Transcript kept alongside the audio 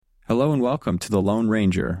Hello and welcome to The Lone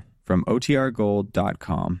Ranger from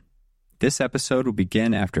OTRGold.com. This episode will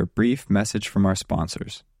begin after a brief message from our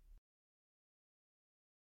sponsors.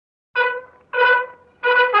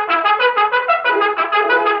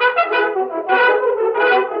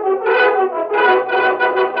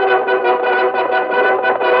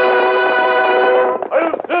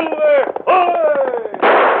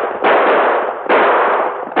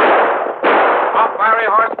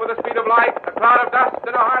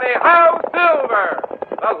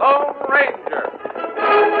 The Lone Ranger.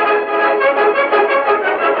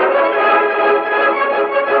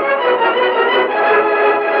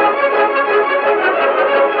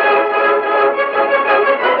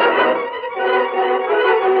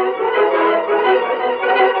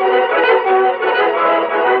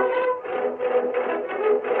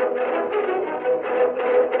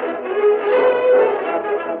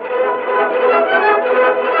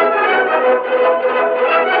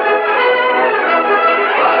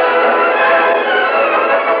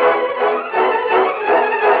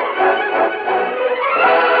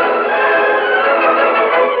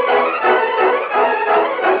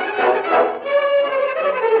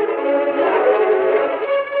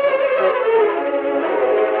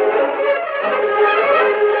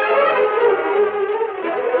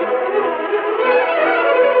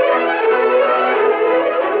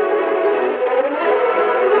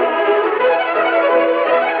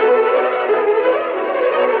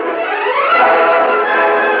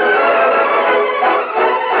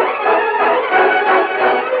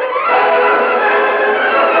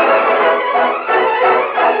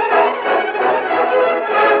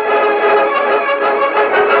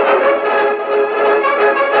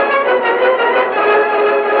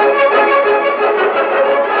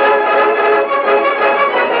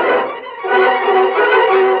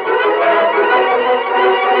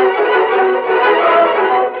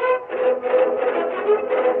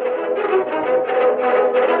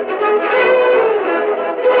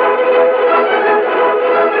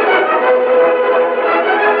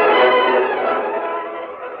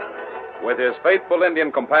 With his faithful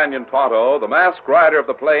Indian companion Tonto, the masked rider of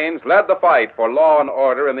the plains led the fight for law and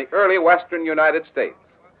order in the early western United States.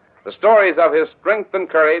 The stories of his strength and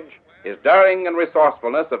courage, his daring and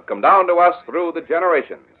resourcefulness have come down to us through the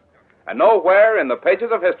generations. And nowhere in the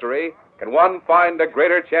pages of history can one find a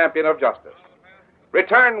greater champion of justice.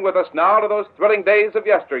 Return with us now to those thrilling days of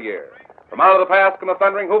yesteryear. From out of the past come the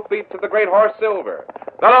thundering hoofbeats of the great horse Silver.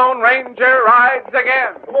 The Lone Ranger rides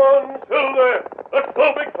again. Come on, Silver. Let's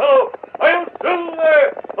go, big fellow. I'm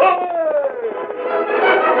Silver.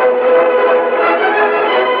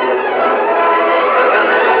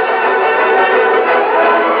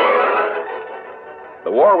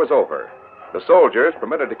 The war was over. The soldiers,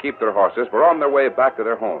 permitted to keep their horses, were on their way back to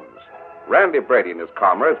their homes. Randy Brady and his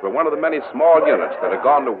comrades were one of the many small units that had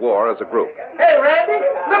gone to war as a group. Hey, Randy,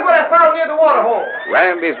 look what I found near the water hole.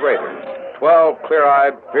 Randy's raiders, 12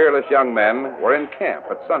 clear-eyed, fearless young men, were in camp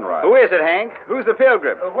at sunrise. Who is it, Hank? Who's the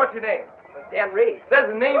pilgrim? What's your name? Dan Reed. Says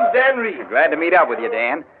his name's Dan Reed. Glad to meet up with you,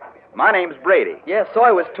 Dan. My name's Brady. Yes, so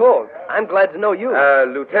I was told. I'm glad to know you.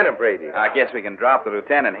 Lieutenant Brady. I guess we can drop the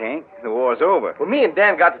lieutenant, Hank. The war's over. Well, me and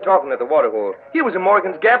Dan got to talking at the water hole. He was in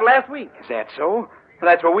Morgan's Gap last week. Is that so? Well,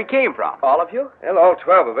 that's where we came from. All of you? Well, all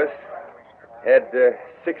 12 of us. Had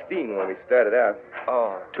 16 when we started out.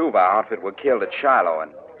 Oh. 2 of our outfit were killed at Shiloh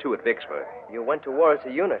and 2 at Vicksburg. You went to war as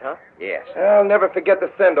a unit, huh? Yes. I'll never forget the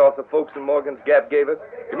send-off the folks in Morgan's Gap gave us.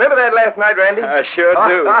 You remember that last night, Randy? I sure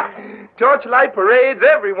do. Torchlight parades,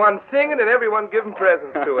 everyone singing and everyone giving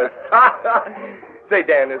presents to us. Say,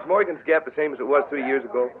 Dan, is Morgan's Gap the same as it was 3 years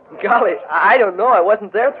ago? Golly, I don't know. I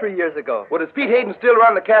wasn't there 3 years ago. Well, does Pete Hayden still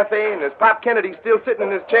run the cafe, and is Pop Kennedy still sitting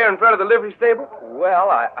in his chair in front of the livery stable? Well,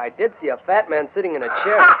 I did see a fat man sitting in a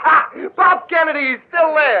chair. Pop Kennedy's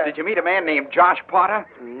still there. Did you meet a man named Josh Potter?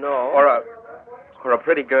 No. Or a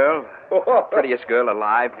pretty girl? Prettiest girl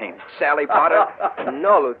alive named Sally Potter?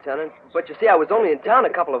 No, Lieutenant. But you see, I was only in town a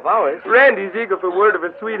couple of hours. Randy's eager for word of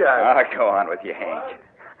his sweetheart. Go on with you, Hank.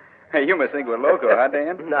 Hey, you must think we're loco, huh,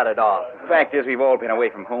 Dan? Not at all. Fact is, we've all been away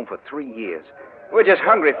from home for 3 years. We're just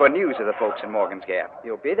hungry for news of the folks in Morgan's Gap.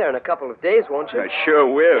 You'll be there in a couple of days, won't you? I sure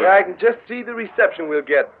will. I can just see the reception we'll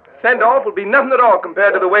get. Send-off will be nothing at all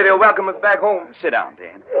compared to the way they'll welcome us back home. Sit down,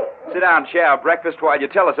 Dan. Sit down, share our breakfast while you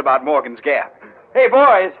tell us about Morgan's Gap. Hey,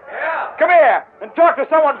 boys. Yeah? Come here and talk to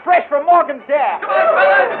someone fresh from Morgan's Gap. Come on,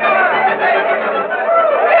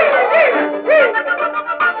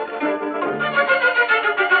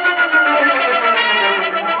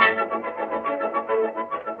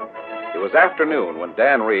 It was afternoon when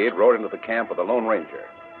Dan Reed rode into the camp of the Lone Ranger.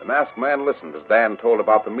 The masked man listened as Dan told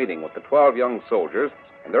about the meeting with the 12 young soldiers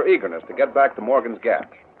and their eagerness to get back to Morgan's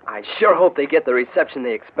Gap. I sure hope they get the reception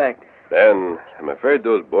they expect. Dan, I'm afraid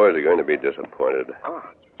those boys are going to be disappointed. Oh,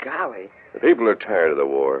 golly. The people are tired of the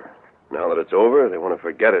war. Now that it's over, they want to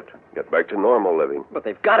forget it, get back to normal living. But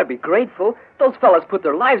they've got to be grateful. Those fellas put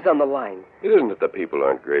their lives on the line. It isn't that the people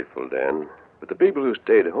aren't grateful, Dan, but the people who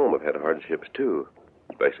stayed home have had hardships, too,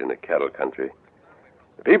 especially in the cattle country.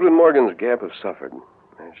 The people in Morgan's Gap have suffered.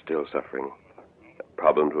 They're still suffering. The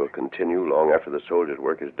problems will continue long after the soldiers'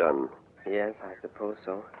 work is done. Yes, I suppose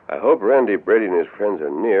so. I hope Randy Brady and his friends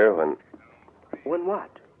are near when... When what?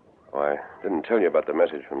 Oh, I didn't tell you about the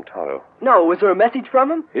message from Tonto. No, was there a message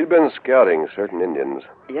from him? He'd been scouting certain Indians.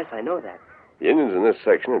 Yes, I know that. The Indians in this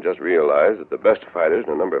section have just realized that the best fighters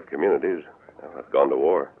in a number of communities have gone to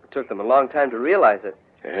war. It took them a long time to realize it.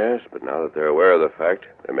 Yes, but now that they're aware of the fact,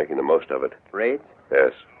 they're making the most of it. Raids?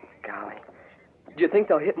 Yes. Golly. Do you think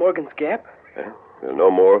they'll hit Morgan's Gap? Yeah, we'll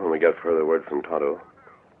know more when we get further word from Tonto.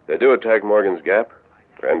 If they do attack Morgan's Gap,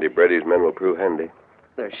 Randy Brady's men will prove handy.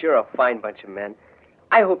 They're sure a fine bunch of men.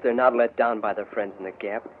 I hope they're not let down by their friends in the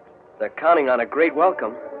Gap. They're counting on a great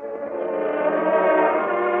welcome.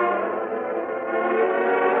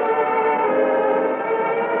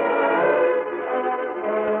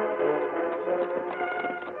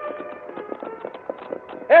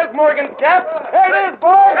 Here's Morgan's Gap. Here it is,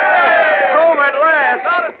 boys. Hey! Home at last.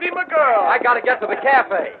 Now to see my girl. I gotta get to the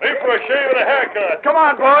cafe. Leave for a shave and a haircut. Come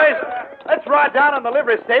on, boys. Let's ride down on the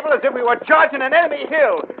livery stable as if we were charging an enemy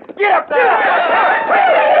hill. Get up there.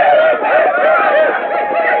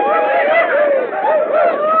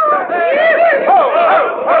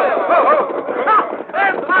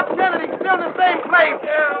 There's Pop Kennedy, still in the same place.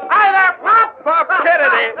 Hi there, Pop. Pop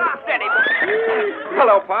Kennedy. Steady.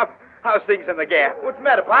 Hello, Pop. How's things in the Gap? What's the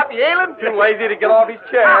matter, Pop? You ailing? Too lazy to get off his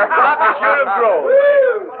chair. Pop, I sure have grown.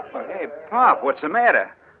 Hey, Pop, what's the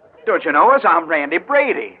matter? Don't you know us? I'm Randy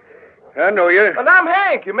Brady. I know you. And I'm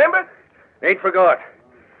Hank, you remember? Ain't forgot.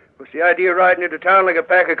 What's the idea of riding into town like a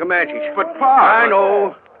pack of Comanches? But, Pop... I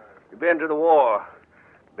know. You've been to the war.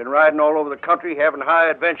 Been riding all over the country having high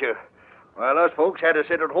adventure. While us folks had to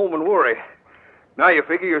sit at home and worry. Now you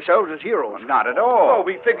figure yourselves as heroes. Not at all. Oh,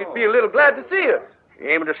 we figured you'd be a little glad to see us. You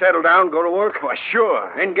aiming to settle down, go to work? Why,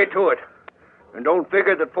 sure. Then get to it. And don't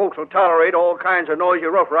figure that folks will tolerate all kinds of noisy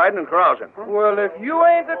rough riding and carousing. Well, if you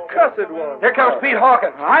ain't the cussed one. Here comes Pete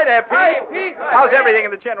Hawkins. Hi there, Pete. Hi, Pete. How's everything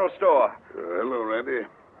in the general store? Hello, Randy.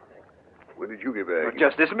 When did you get back?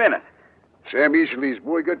 Just this minute. Sam Easley's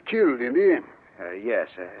boy got killed, didn't he? Yes,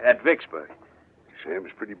 at Vicksburg.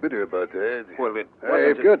 Sam's pretty bitter about that. Well,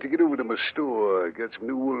 I've got to get over to my store, get some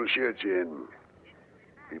new wool shirts in.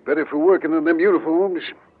 Be better for working on them uniforms.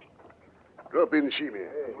 Drop in and see me.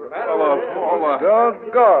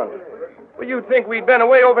 Doggone. Well, you'd think we'd been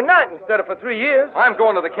away overnight instead of for 3 years. I'm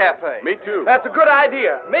going to the cafe. Me too. That's a good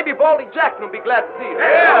idea. Maybe Baldy Jackson will be glad to see you.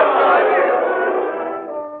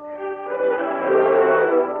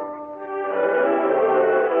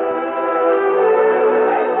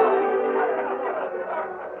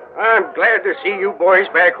 I'm glad to see you boys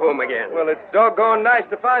back home again. Well, it's doggone nice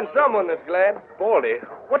to find someone that's glad. Baldy,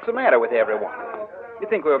 what's the matter with everyone? You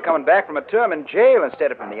think we were coming back from a term in jail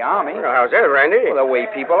instead of from the Army? Well, how's that, Randy? Well, the way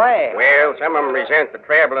people act. Well, some of them resent the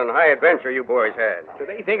travel and high adventure you boys had. Do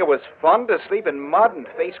they think it was fun to sleep in mud and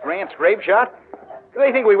face Grant's grape shot? Do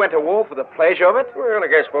they think we went to war for the pleasure of it? Well, I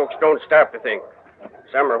guess folks don't stop to think.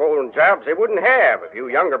 Some are holding jobs they wouldn't have if you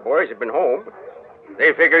younger boys had been home.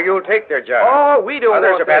 They figure you'll take their jobs. Oh, we don't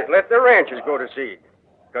Others want about that. let their ranches go to seed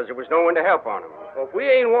because there was no one to help on them. Well, if we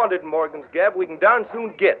ain't wanted in Morgan's Gap, we can darn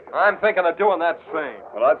soon get. I'm thinking of doing that same.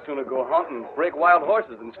 Well, I'd sooner go hunting, break wild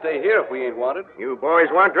horses, than stay here if we ain't wanted. You boys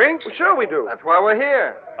want drinks? Well, sure we do. That's why we're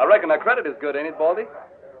here. I reckon our credit is good, ain't it, Baldy?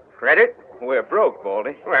 Credit? We're broke,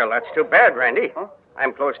 Baldy. Well, that's too bad, Randy. Huh?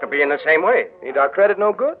 I'm close to being the same way. Ain't our credit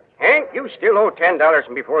no good? Hank, you still owe $10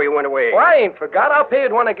 from before you went away. Well, I ain't forgot. I'll pay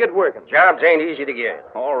it when I get working. Jobs ain't easy to get.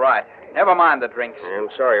 All right. Never mind the drinks. I'm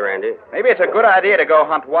sorry, Randy. Maybe it's a good idea to go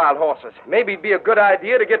hunt wild horses. Maybe it'd be a good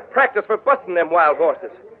idea to get practice for busting them wild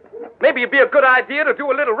horses. Maybe it'd be a good idea to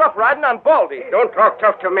do a little rough riding on Baldy. Don't talk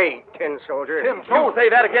tough to me, tin soldier. You say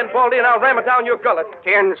that again, Baldy, and I'll ram it down your gullet.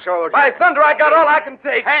 Tin soldier. By thunder, I got all I can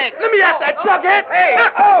take. Hank! Let me at that jughead. Hey!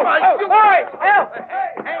 Boy! Help!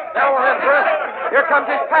 Now we're in, Chris. Here comes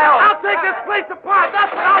his pal. I'll take this place apart.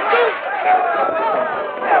 That's what I'll do.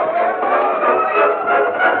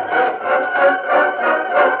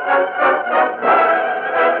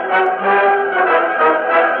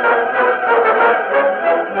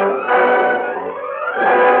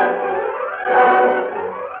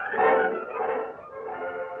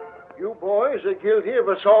 You boys are guilty of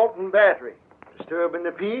assault and battery. disturbing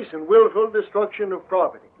the peace and willful destruction of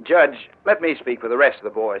property. Judge, let me speak for the rest of the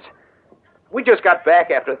boys. We just got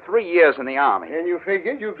back after 3 years in the Army. And you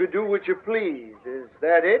figured you could do what you pleased. Is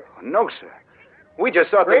that it? No, sir. We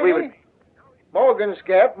just thought that we would... Morgan's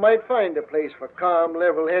Gap might find a place for calm,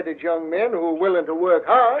 level-headed young men who are willing to work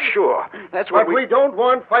hard. Sure. That's what But we don't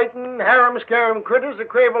want fighting, harum-scarum critters that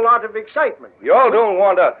crave a lot of excitement. You all don't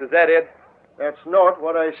want us, is that it? That's not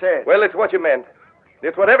what I said. Well, it's what you meant.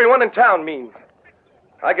 It's what everyone in town means.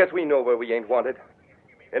 I guess we know where we ain't wanted.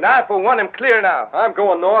 And I, for one, am clear now. I'm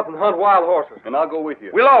going north and hunt wild horses. And I'll go with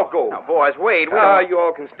you. We'll all go. Now, boys, wait. We don't... You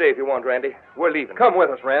all can stay if you want, Randy. We're leaving. Come with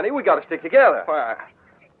us, Randy. We got to stick together. Well,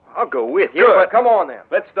 I'll go with you, Good. but... Come on, then.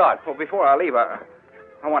 Let's start. Well, before I leave, I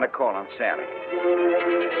want to call on Sally.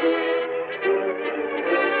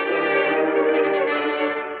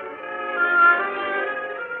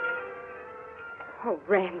 Oh,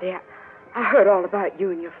 Randy, I heard all about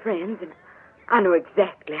you and your friends, and I know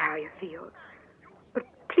exactly how you feel. But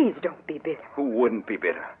please don't be bitter. Who wouldn't be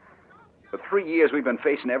bitter? For 3 years, we've been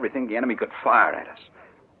facing everything the enemy could fire at us.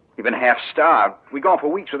 We've been half-starved. We've gone for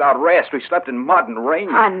weeks without rest. We slept in mud and rain.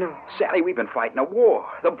 I know. Sally, we've been fighting a war.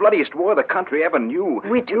 The bloodiest war the country ever knew.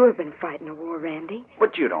 We, too, have been fighting a war, Randy.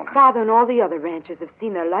 But you don't... Father and all the other ranchers have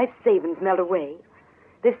seen their life savings melt away.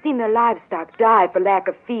 They've seen their livestock die for lack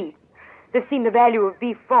of feed. They've seen the value of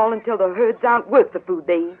beef fall until the herds aren't worth the food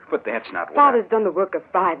they eat. But that's not what... Father's done the work of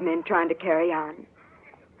 5 men trying to carry on.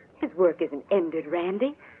 His work isn't ended,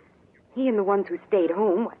 Randy. He and the ones who stayed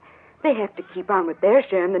home, they have to keep on with their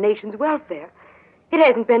share in the nation's welfare. It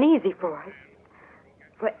hasn't been easy for us.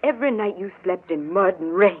 For every night you slept in mud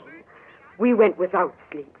and rain, we went without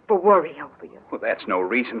sleep for worry over you. Well, that's no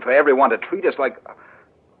reason for everyone to treat us like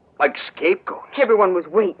scapegoats. Everyone was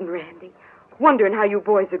waiting, Randy, wondering how you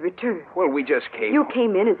boys would return. Well, we just came... You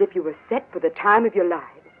came in as if you were set for the time of your lives.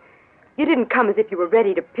 You didn't come as if you were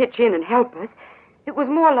ready to pitch in and help us. It was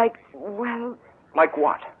more like, well... Like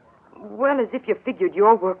what? Well, as if you figured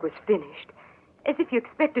your work was finished. As if you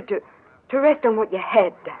expected to rest on what you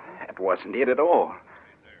had done. That wasn't it at all.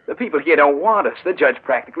 The people here don't want us. The judge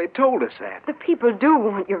practically told us that. The people do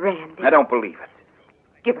want you, Randy. I don't believe it.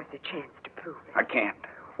 Give us a chance to prove it. I can't.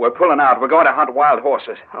 We're pulling out. We're going to hunt wild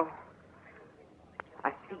horses. Oh.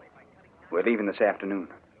 I see. We're leaving this afternoon.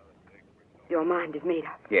 Your mind is made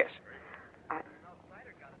up. Yes.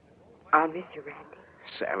 I'll miss you, Randy.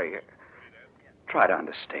 Sally, try to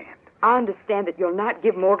understand. I understand that you'll not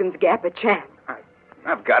give Morgan's Gap a chance.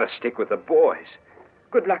 I've got to stick with the boys.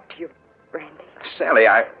 Good luck to you, Randy. Sally,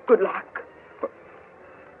 Good luck.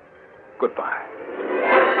 Goodbye.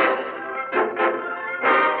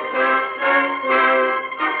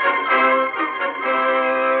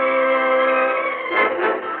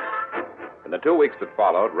 In the 2 weeks that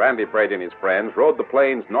followed, Randy Brady and his friends rode the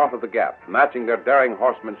plains north of the Gap, matching their daring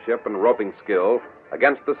horsemanship and roping skill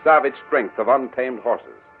against the savage strength of untamed horses.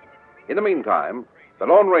 In the meantime, the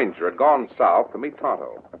Lone Ranger had gone south to meet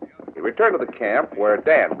Tonto. He returned to the camp where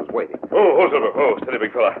Dan was waiting. Oh, Silver. Oh, steady,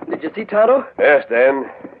 big fella. Did you see Tonto? Yes, Dan.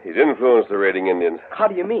 He's influenced the raiding Indians. How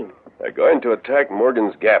do you mean? They're going to attack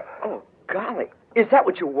Morgan's Gap. Oh, golly. Is that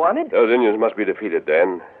what you wanted? Those Indians must be defeated,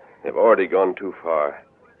 Dan. They've already gone too far.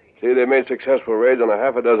 See, they made successful raids on a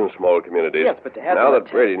half a dozen small communities. Yes, but to have now them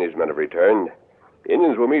that Brady and his men have returned, the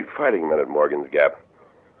Indians will meet fighting men at Morgan's Gap.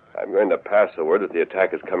 I'm going to pass the word that the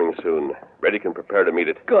attack is coming soon. Brady can prepare to meet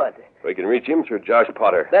it. Good. We can reach him through Josh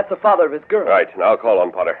Potter. That's the father of his girl. Right, and I'll call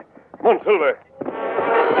on Potter. Come on, Silver.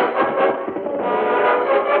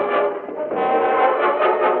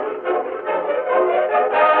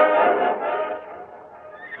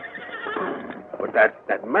 But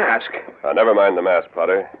that mask... Now, never mind the mask,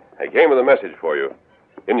 Potter. I came with a message for you.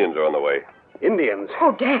 Indians are on the way. Indians?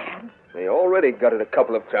 Oh, Dad. They already gutted a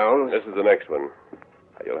couple of towns. This is the next one.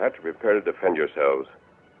 You'll have to prepare to defend yourselves.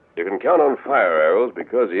 You can count on fire arrows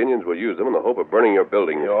because the Indians will use them in the hope of burning your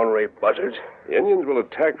buildings. The ornery buzzards? The Indians will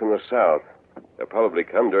attack from the south. They'll probably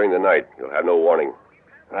come during the night. You'll have no warning.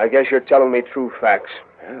 I guess you're telling me true facts.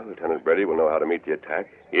 Well, Lieutenant Brady will know how to meet the attack.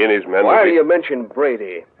 He and his men Why will do be... you mention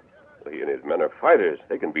Brady? Well, he and his men are fighters.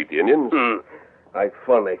 They can beat the Indians. Like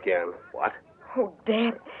fun they can. What? Oh,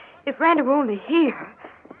 Dad, if Randy were only here,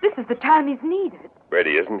 this is the time he's needed.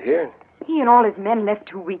 Brady isn't here. He and all his men left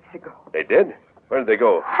 2 weeks ago. They did? Where did they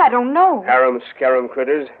go? I don't know. Harum-scarum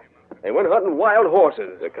critters. They went hunting wild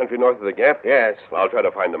horses. The country north of the Gap? Yes. Well, I'll try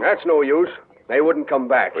to find them. That's no use. They wouldn't come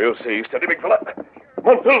back. We'll see. Steady, big fella. Come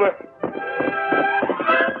on, Silver.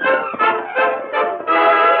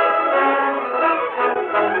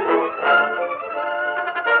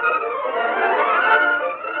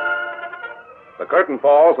 The curtain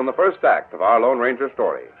falls on the first act of our Lone Ranger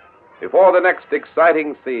story. Before the next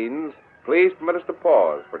exciting scenes, please permit us to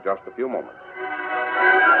pause for just a few moments.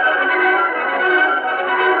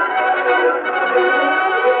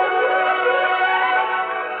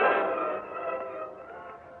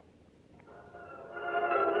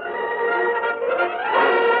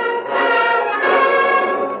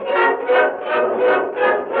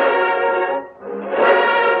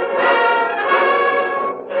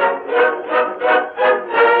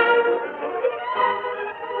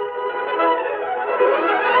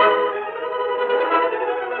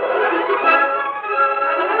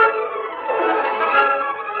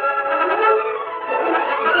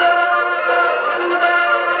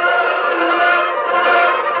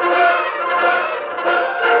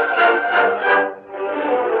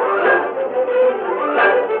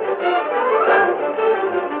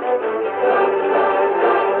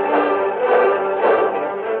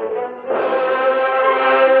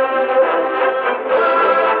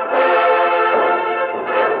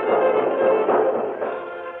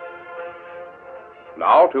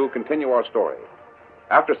 Now to continue our story.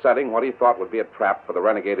 After setting what he thought would be a trap for the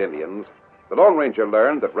renegade Indians, the Lone Ranger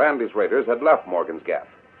learned that Randy's raiders had left Morgan's Gap.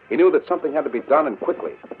 He knew that something had to be done, and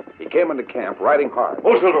quickly. He came into camp riding hard.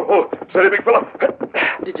 Oh, Silver, oh, steady, big fella.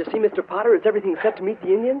 Did you see Mr. Potter? Is everything set to meet the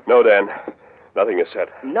Indians? No, Dan. Nothing is set.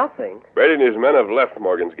 Nothing? Brady and his men have left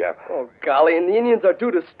Morgan's Gap. Oh, golly, and the Indians are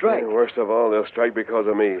due to strike. And worst of all, they'll strike because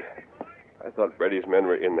of me. I thought Brady's men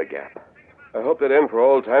were in the Gap. I hope that end for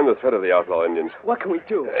all time the threat of the outlaw Indians. What can we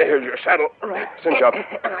do? Here's your saddle. Right. Cinch up.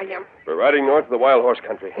 I am. We're riding north to the Wild Horse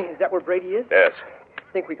Country. Is that where Brady is? Yes.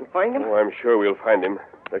 Think we can find him? Oh, I'm sure we'll find him.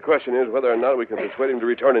 The question is whether or not we can persuade him to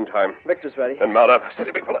return in time. Victor's ready. Then mount up.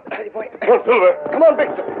 Steady, big fella. Steady, boy. Come on, Silver. Come on,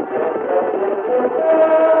 Victor.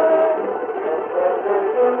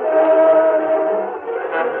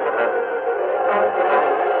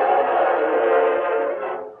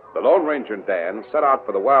 The Lone Ranger and Dan set out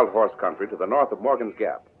for the Wild Horse Country to the north of Morgan's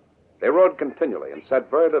Gap. They rode continually and said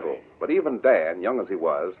very little, but even Dan, young as he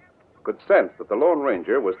was, could sense that the Lone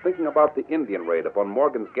Ranger was thinking about the Indian raid upon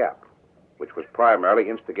Morgan's Gap, which was primarily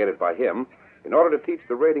instigated by him in order to teach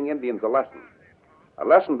the raiding Indians a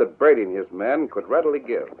lesson that Brady and his men could readily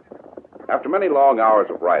give. After many long hours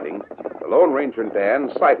of riding, the Lone Ranger and Dan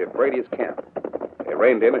sighted Brady's camp. They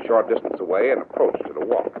reined in a short distance away and approached at a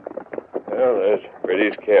walk. Well, there's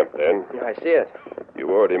Brady's camp, then. Yeah, I see it. You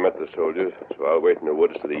already met the soldiers, so I'll wait in the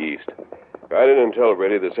woods to the east. Ride in and tell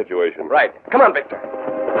Brady the situation. Right. Come on, Victor.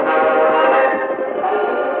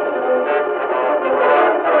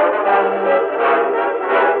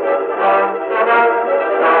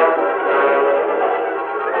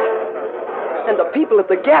 And the people at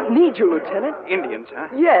the Gap need you, Lieutenant. Indians, huh?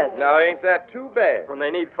 Yes. Now, ain't that too bad? When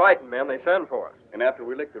they need fighting men, they send for us. And after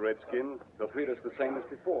we lick the Redskins, they'll treat us the same as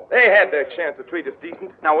before. They had their chance to treat us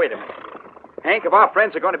decent. Now, wait a minute. Hank, if our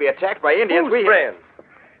friends are going to be attacked by Indians, Whose friends?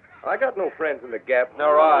 I got no friends in the Gap.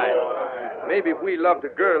 Nor I. Maybe if we loved a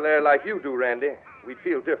girl there like you do, Randy, we'd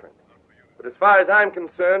feel different. But as far as I'm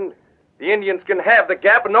concerned, the Indians can have the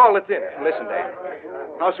Gap and all that's in it. Listen, Dan.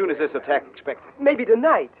 How soon is this attack expected? Maybe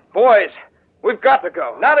tonight. Boys, we've got to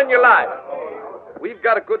go. Not in your life. We've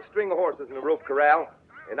got a good string of horses in the rope corral,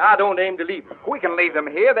 and I don't aim to leave them. We can leave them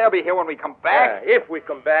here. They'll be here when we come back. If we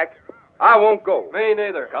come back, I won't go. Me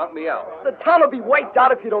neither. Count me out. The town will be wiped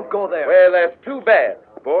out if you don't go there. Well, that's too bad.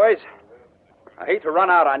 Boys, I hate to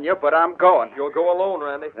run out on you, but I'm going. You'll go alone,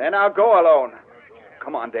 Randy. Then I'll go alone.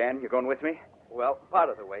 Come on, Dan. You going with me? Well, part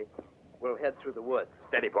of the way. We'll head through the woods.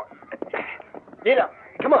 Steady, boy. Get up.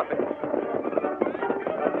 Come on, Victor.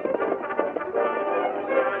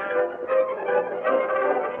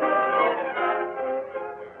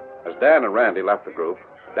 As Dan and Randy left the group,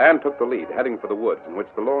 Dan took the lead, heading for the woods in which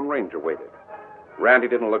the Lone Ranger waited. Randy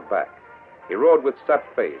didn't look back. He rode with set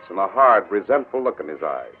face and a hard, resentful look in his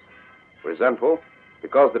eyes. Resentful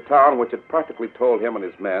because the town, which had practically told him and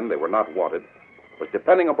his men they were not wanted, was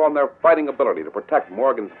depending upon their fighting ability to protect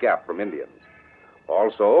Morgan's Gap from Indians.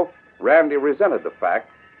 Also, Randy resented the fact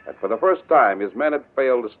that for the first time his men had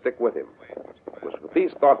failed to stick with him. It was with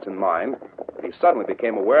these thoughts in mind that he suddenly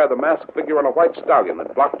became aware of the masked figure on a white stallion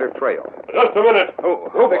that blocked their trail. Just a minute. Oh,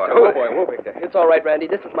 Victor. It's all right, Randy.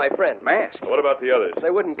 This is my friend. Masked. What about the others? They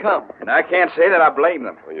wouldn't come. And I can't say that I blame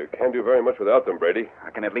them. Well, you can't do very much without them, Brady. I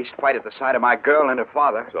can at least fight at the side of my girl and her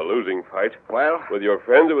father. It's a losing fight. Well, With your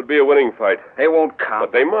friends, it would be a winning fight. they won't come.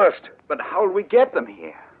 But they must. But how'll we get them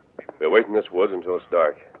here? We'll wait in this woods until it's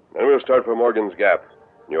dark. Then we'll start for Morgan's Gap.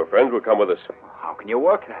 And your friends will come with us. How can you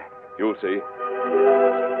work that? You'll see.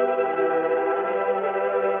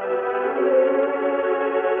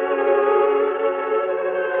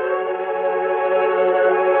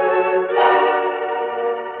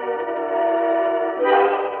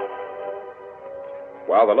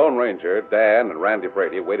 While the Lone Ranger, Dan, and Randy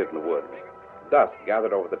Brady waited in the woods, dusk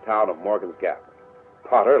gathered over the town of Morgan's Gap.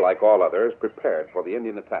 Potter, like all others, prepared for the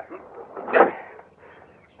Indian attack.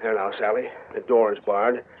 There now, Sally. The door is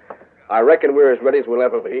barred. I reckon we're as ready as we'll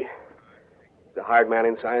ever be. The hired man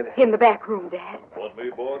inside? In the back room, Dad. Want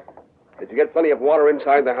me, boss? Did you get plenty of water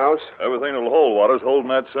inside the house? Everything that'll hold water's holding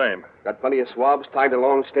that same. Got plenty of swabs tied to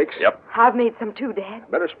long sticks? Yep. I've made some too,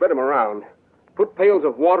 Dad. Better spread them around. Put pails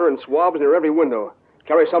of water and swabs near every window.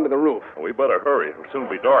 Carry some to the roof. We better hurry. It'll soon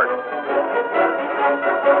be dark.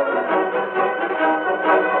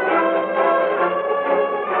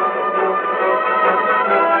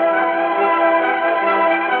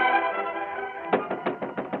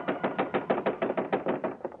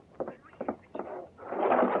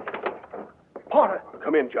 Porter,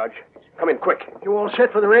 Come in, Judge. Come in quick. you all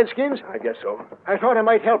set for the Redskins? I guess so. I thought I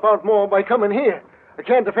might help out more by coming here. I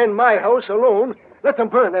can't defend my house alone. Let them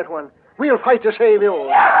burn that one. We'll fight to save yours.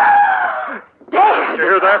 Dad! Did you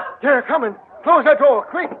hear that? They're coming. Close that door,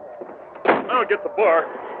 quick. I'll get the bar.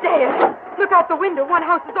 Dad, look out the window. One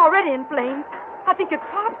house is already in flames. I think it's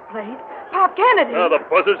Pop's place. Pop Kennedy. Now, the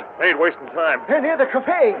buzzers ain't wasting time. They're near the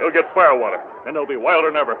cafe. They'll get firewater, and they'll be wilder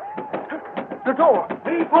than ever. The door.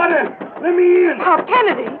 Hey, Potter, let me in. Pop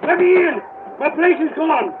Kennedy. Let me in. My place is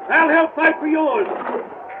gone. I'll help fight for yours.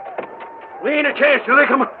 We ain't a chance to lick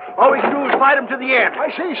them. All we can do is fight them to the end. I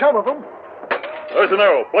see some of them. There's an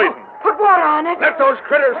arrow, blazing. Put water on it. Let those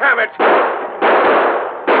critters have it.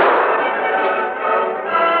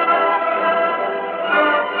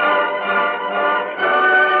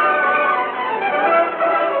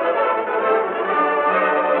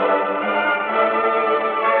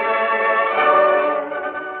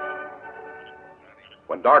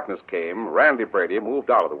 When darkness came, Randy Brady moved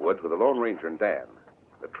out of the woods with the Lone Ranger and Dan.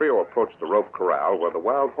 The trio approached the rope corral where the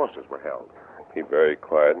wild horses were held. Keep very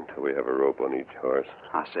quiet until we have a rope on each horse.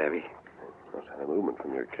 Ah, savvy. No sign of movement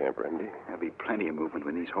from your camp, Randy. There'll be plenty of movement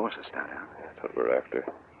when these horses start out. That's what we're after.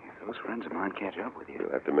 If those friends of mine catch up with you.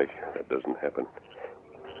 We'll have to make sure that doesn't happen.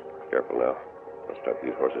 Careful now. Don't start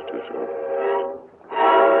these horses too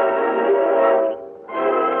soon.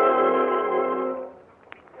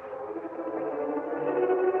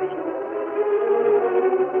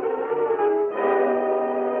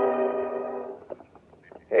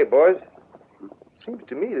 Hey, boys. Seems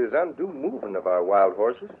to me there's undue movement of our wild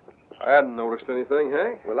horses. I hadn't noticed anything,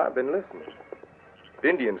 Hank. Well, I've been listening. If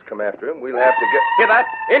Indians come after him, we'll have to get... Hear that?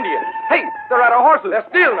 Indians! Hey, they're at our horses. They're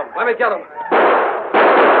stealing them. Let me get them.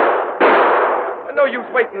 No use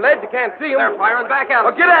waiting, Led. You can't see them. They're firing back at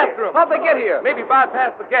us. Well, get after them. How'd they get here? Maybe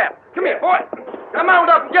bypass the gap. Come here, boy. Come mount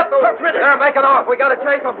up and get those critters. They're making off. We gotta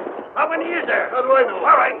chase them. How many is there? How do I know?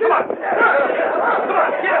 All right, come on. Come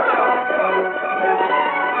on, get up.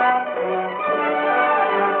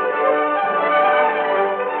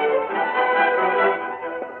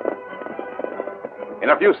 In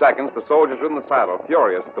a few seconds, the soldiers were in the saddle,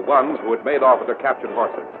 furious at the ones who had made off with their captured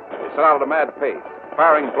horses. They set out at a mad pace,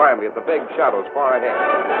 firing blindly at the big shadows far ahead.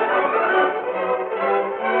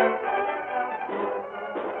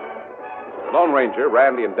 The Lone Ranger,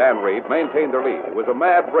 Randy, and Dan Reed maintained their lead. It was a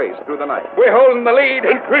mad race through the night. We're holding the lead.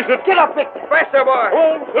 Increase it. Get up, Victor. Faster, boy.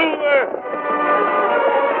 Home, Silver!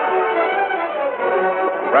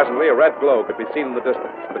 Presently, a red glow could be seen in the distance.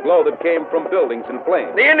 The glow that came from buildings in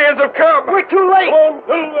flames. The Indians have come. We're too late. Home,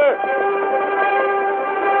 Silver!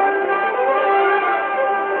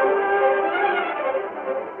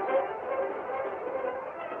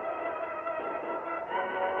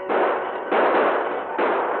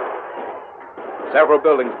 Several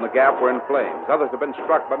buildings in the gap were in flames. Others had been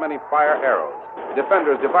struck by many fire arrows. The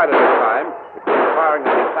defenders divided their time between firing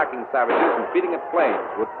at the attacking savages and beating at flames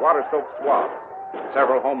with water-soaked swabs.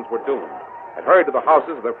 Several homes were doomed and hurried to the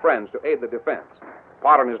houses of their friends to aid the defense.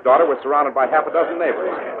 Potter and his daughter were surrounded by half a dozen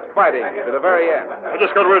neighbors, fighting to the very end. I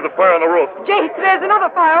just got rid of the fire on the roof. Jake, there's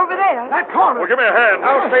another fire over there. That corner. Well, give me a hand.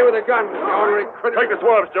 I'll stay with the gun. You ornery critter. Take the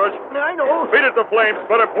swabs, Judge. I know. Beat it to flames.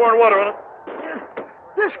 Better pouring water on it.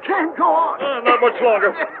 This can't go on. Not much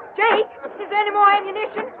longer. Jake, is there any more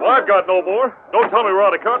ammunition? Well, I've got no more. Don't tell me we're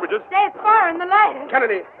out of cartridges. There's fire in the ladder.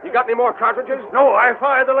 Kennedy, you got any more cartridges? No, I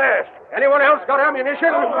fired the last. Anyone else got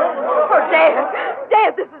ammunition? Oh, Dad.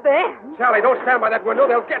 Dad, this is the end. Sally, don't stand by that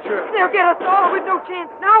window. They'll get you. They'll get us all with no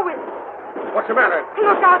chance now. What's the matter?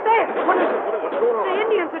 Look out there. What is it? What's going on? The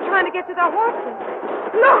Indians are trying to get to their horses.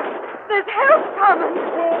 Look, there's help coming.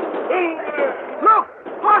 Look,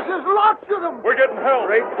 horses, lots of them. We're getting hell.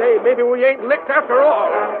 Great day. Maybe we ain't licked after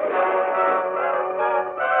all.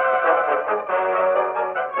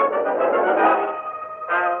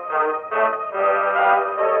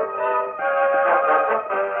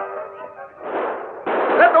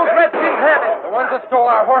 that stole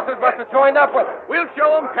our horses must have joined up with us. We'll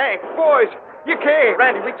show them, Hank. Boys, you can't.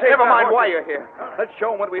 Randy, we chased Never our mind why horses. you're here. Let's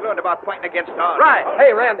show them what we learned about fighting against odds. Right.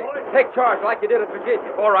 Hey, Randy, take charge like you did at Virginia.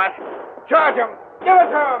 All right. Charge them. Give it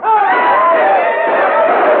to them.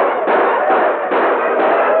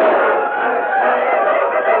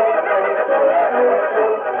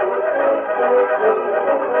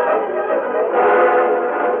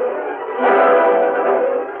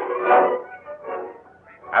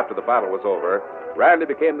 After the battle was over, Randy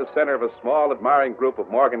became the center of a small, admiring group of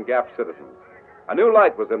Morgan Gap citizens. A new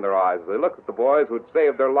light was in their eyes as they looked at the boys who had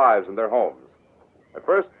saved their lives and their homes. At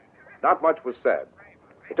first, not much was said.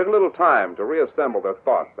 It took a little time to reassemble their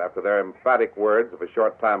thoughts after their emphatic words of a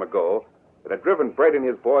short time ago that had driven Brady and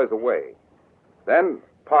his boys away. Then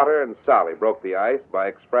Potter and Sally broke the ice by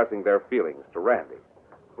expressing their feelings to Randy.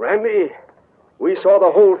 Randy, we saw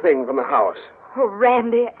the whole thing from the house. Oh,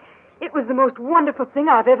 Randy, it was the most wonderful thing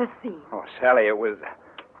I've ever seen. Oh, Sally, it was...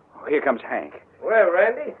 Oh, here comes Hank. Well,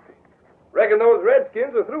 Randy, reckon those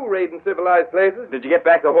redskins are through raiding civilized places. Did you get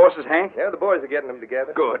back the horses, Hank? Yeah, the boys are getting them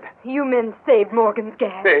together. Good. You men saved Morgan's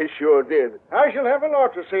Gap. They sure did. I shall have a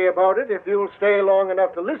lot to say about it if you'll stay long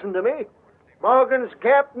enough to listen to me. Morgan's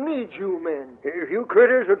Gap needs you men. If you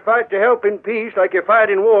critters would fight to help in peace like you fight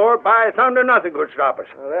in war, by thunder, nothing could stop us.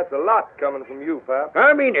 Well, that's a lot coming from you, Pop.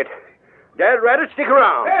 I mean it. Dad Rabbit, stick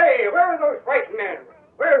around. Hey, where are those white men?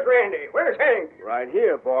 Where's Randy? Where's Hank? Right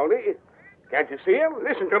here, Baldy. Can't you see him?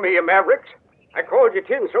 Listen to me, you mavericks. I called you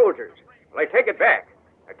tin soldiers. Well, I take it back.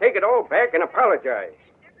 I take it all back and apologize.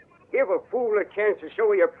 Give a fool a chance to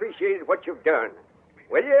show he appreciated what you've done.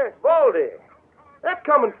 Will you? Baldy, that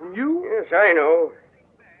coming from you? Yes, I know.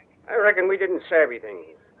 I reckon we didn't savvy things.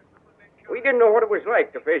 We didn't know what it was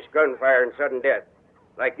like to face gunfire and sudden death,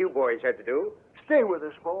 like you boys had to do. Stay with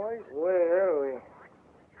us, boys. Well,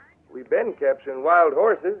 we've been capturing wild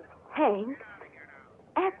horses. Hank,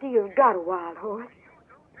 after you've got a wild horse,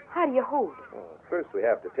 how do you hold it? Well, first we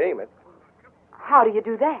have to tame it. How do you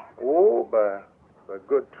do that? Oh, by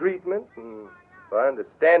good treatment and by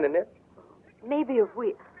understanding it. Maybe if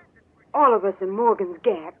we, all of us in Morgan's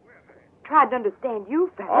Gap, tried to understand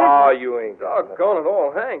you fellas. Oh, you ain't doggone it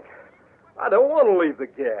all, Hank. I don't want to leave the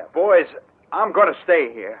Gap. Boys, I'm going to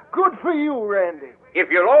stay here. Good for you, Randy. If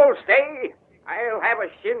you'll all stay, I'll have a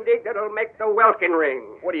shindig that'll make the welkin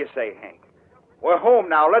ring. What do you say, Hank? We're home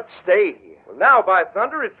now. Let's stay here. Well, now, by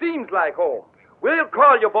thunder, it seems like home. We'll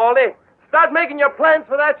call you, Baldy. Start making your plans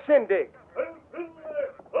for that shindig.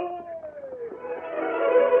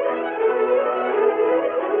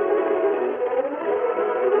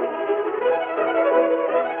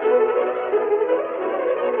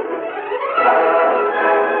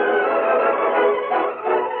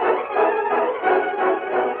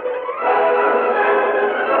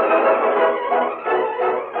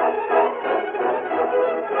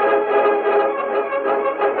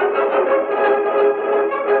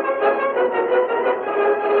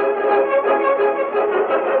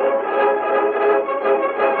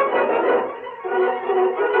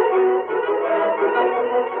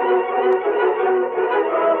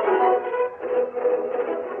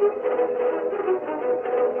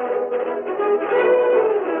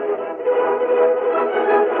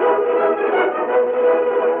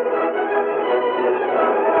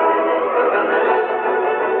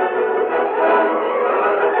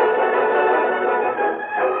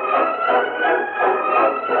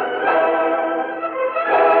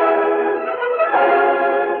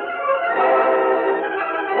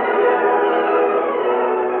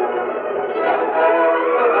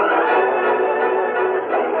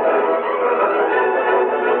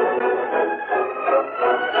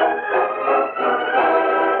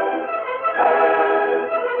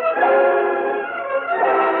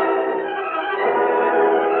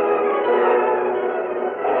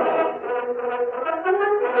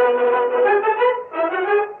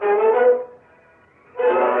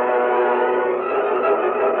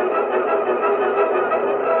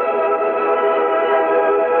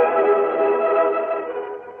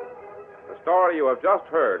 The story you have just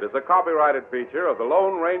heard is a copyrighted feature of the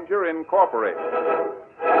Lone Ranger Incorporated.